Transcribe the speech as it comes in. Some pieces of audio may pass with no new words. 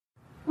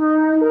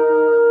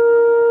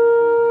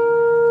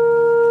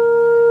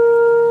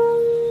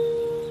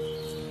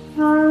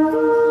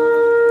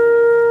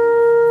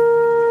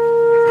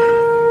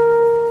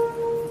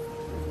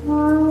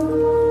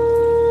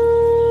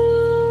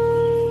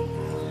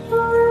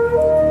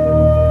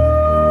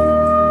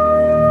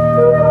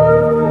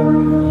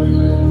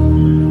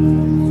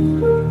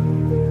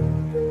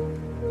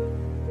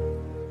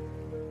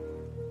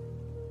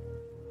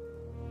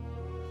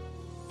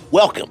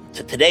Welcome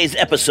to today's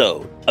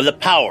episode of The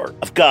Power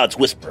of God's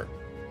Whisper,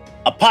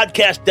 a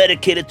podcast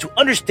dedicated to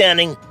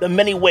understanding the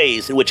many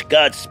ways in which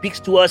God speaks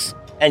to us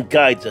and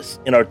guides us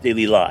in our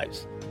daily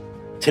lives.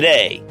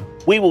 Today,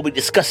 we will be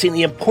discussing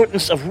the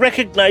importance of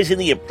recognizing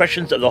the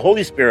impressions of the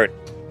Holy Spirit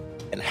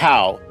and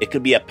how it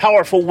can be a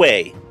powerful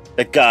way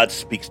that God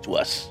speaks to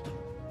us.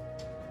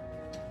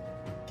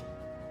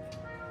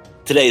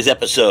 Today's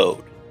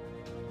episode,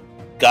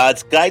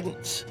 God's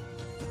guidance,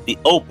 the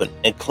open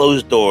and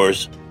closed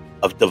doors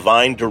of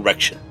divine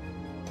direction.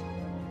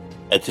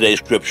 And today's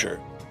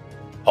scripture,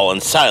 Paul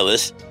and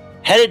Silas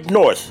headed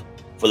north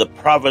for the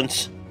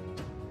province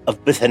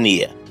of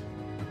Bithynia.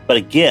 But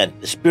again,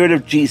 the Spirit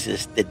of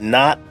Jesus did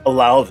not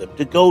allow them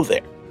to go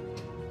there.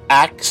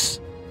 Acts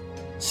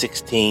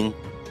 16:7.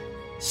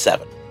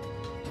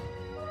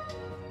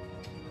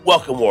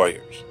 Welcome,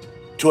 warriors,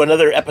 to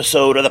another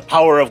episode of the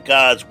Power of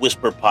God's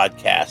Whisper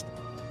podcast.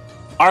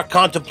 Our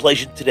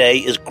contemplation today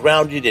is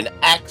grounded in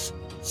Acts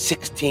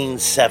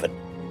 16:7.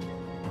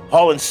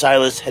 Paul and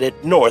Silas headed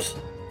north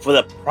for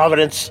the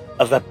province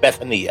of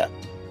Bithynia.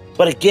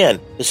 But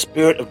again, the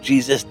Spirit of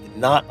Jesus did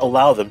not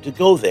allow them to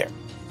go there.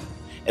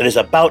 It is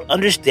about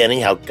understanding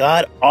how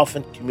God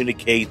often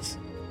communicates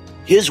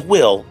His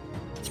will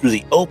through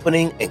the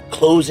opening and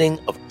closing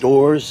of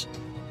doors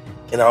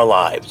in our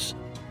lives.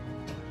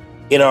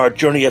 In our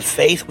journey of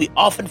faith, we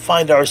often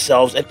find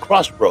ourselves at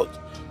crossroads,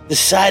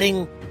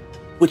 deciding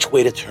which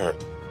way to turn.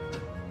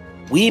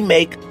 We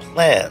make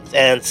plans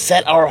and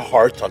set our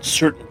hearts on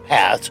certain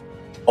paths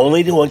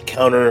only to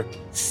encounter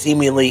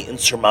seemingly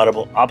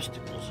insurmountable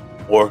obstacles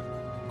or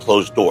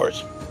closed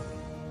doors.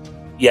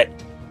 Yet,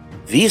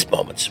 these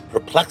moments,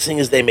 perplexing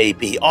as they may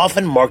be,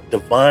 often mark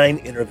divine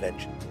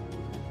intervention.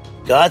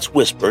 God's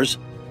whispers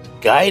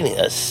guiding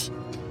us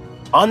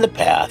on the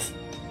path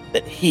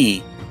that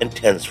He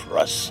intends for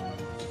us.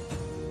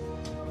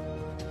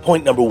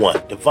 Point number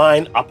 1,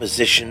 divine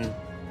opposition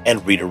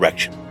and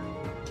redirection.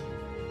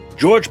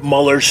 George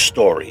Muller's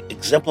story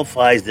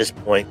exemplifies this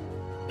point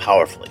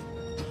powerfully.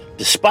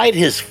 Despite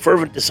his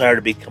fervent desire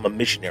to become a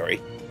missionary,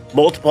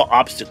 multiple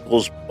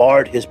obstacles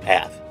barred his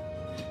path.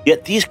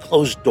 Yet these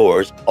closed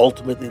doors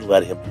ultimately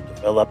led him to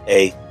develop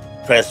a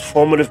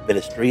transformative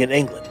ministry in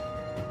England.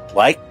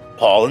 Like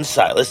Paul and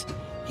Silas,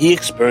 he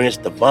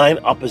experienced divine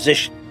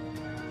opposition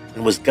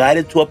and was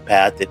guided to a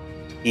path that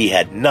he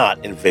had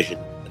not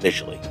envisioned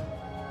initially.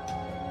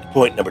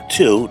 Point number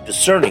 2,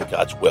 discerning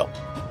God's will.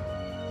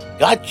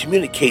 God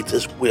communicates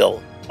His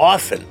will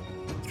often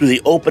through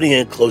the opening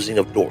and closing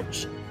of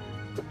doors.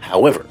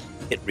 However,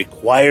 it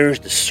requires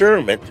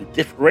discernment to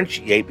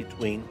differentiate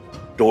between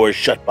doors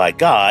shut by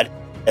God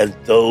and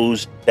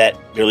those that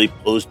merely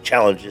pose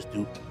challenges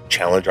to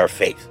challenge our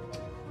faith.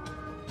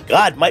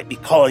 God might be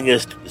calling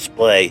us to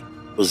display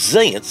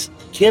resilience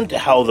akin to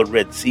how the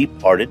Red Sea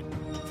parted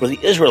for the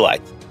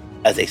Israelites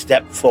as they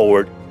stepped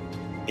forward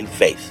in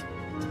faith.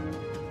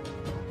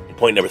 And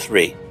point number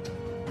 3,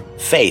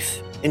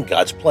 faith in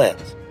God's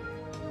plans.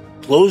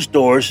 Closed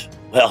doors,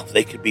 well,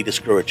 they could be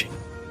discouraging,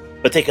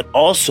 but they can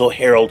also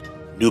herald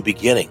new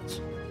beginnings.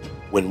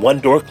 When one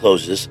door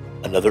closes,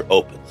 another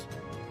opens,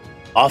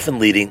 often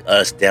leading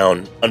us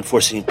down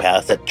unforeseen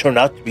paths that turn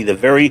out to be the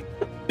very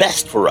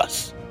best for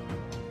us.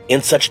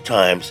 In such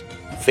times,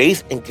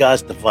 faith in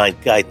God's divine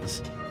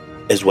guidance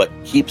is what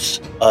keeps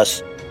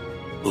us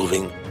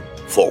moving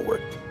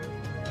forward.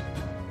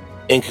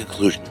 In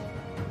conclusion,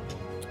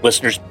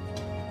 listeners,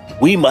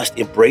 we must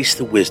embrace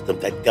the wisdom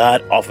that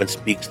God often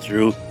speaks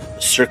through the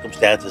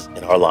circumstances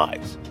in our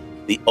lives,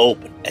 the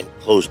open and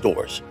closed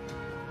doors.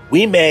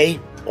 We may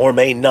or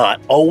may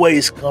not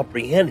always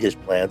comprehend His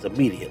plans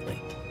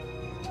immediately,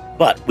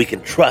 but we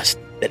can trust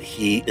that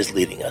He is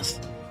leading us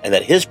and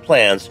that His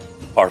plans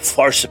are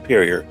far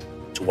superior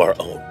to our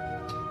own.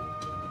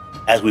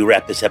 As we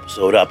wrap this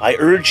episode up, I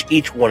urge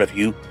each one of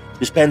you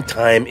to spend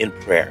time in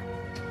prayer,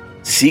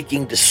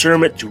 seeking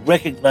discernment to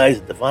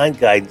recognize the divine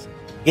guidance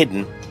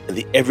hidden in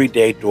the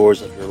everyday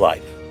doors of your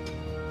life.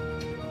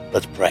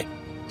 Let's pray.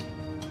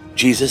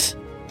 Jesus,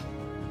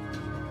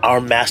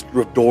 our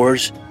Master of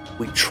doors,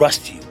 we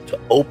trust You to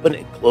open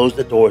and close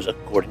the doors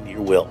according to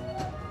Your will.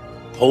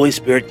 Holy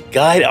Spirit,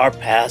 guide our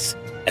paths,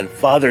 and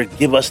Father,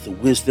 give us the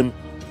wisdom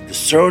to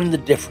discern the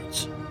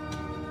difference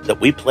that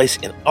we place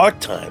in our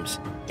times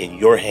in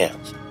Your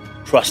hands,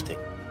 trusting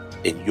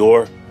in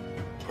Your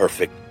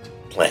perfect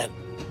plan.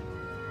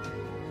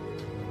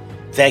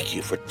 Thank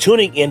you for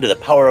tuning in to the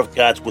Power of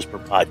God's Whisper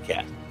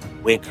podcast.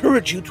 We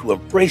encourage you to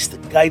embrace the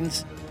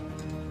guidance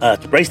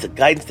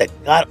that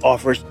God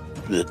offers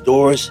through the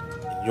doors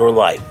in your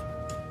life.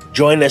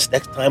 Join us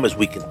next time as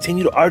we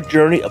continue our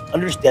journey of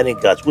understanding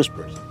God's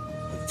whispers.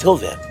 Until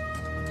then,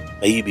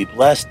 may you be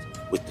blessed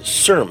with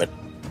discernment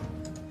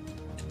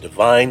and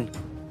divine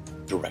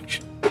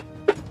direction.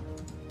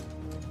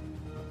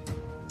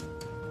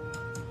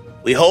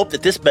 We hope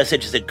that this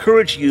message has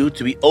encouraged you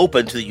to be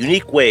open to the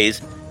unique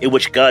ways in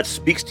which God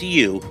speaks to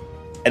you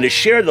and to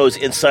share those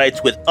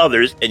insights with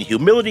others in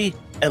humility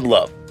and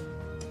love.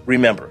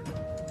 Remember,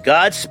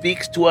 God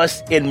speaks to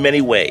us in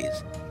many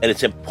ways, and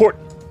it's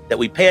important that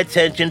we pay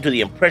attention to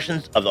the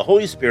impressions of the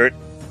Holy Spirit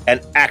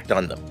and act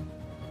on them.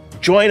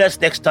 Join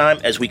us next time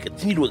as we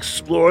continue to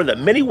explore the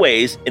many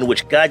ways in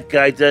which God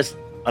guides us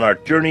on our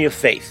journey of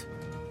faith.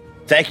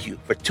 Thank you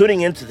for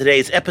tuning in to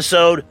today's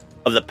episode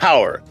of The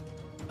Power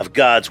of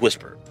God's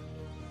Whisper.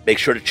 Make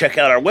sure to check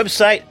out our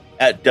website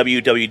at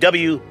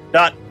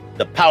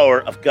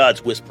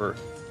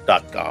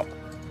www.thepowerofgodswhisper.com.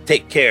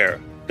 Take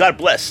care, God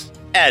bless,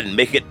 and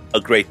make it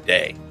a great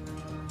day.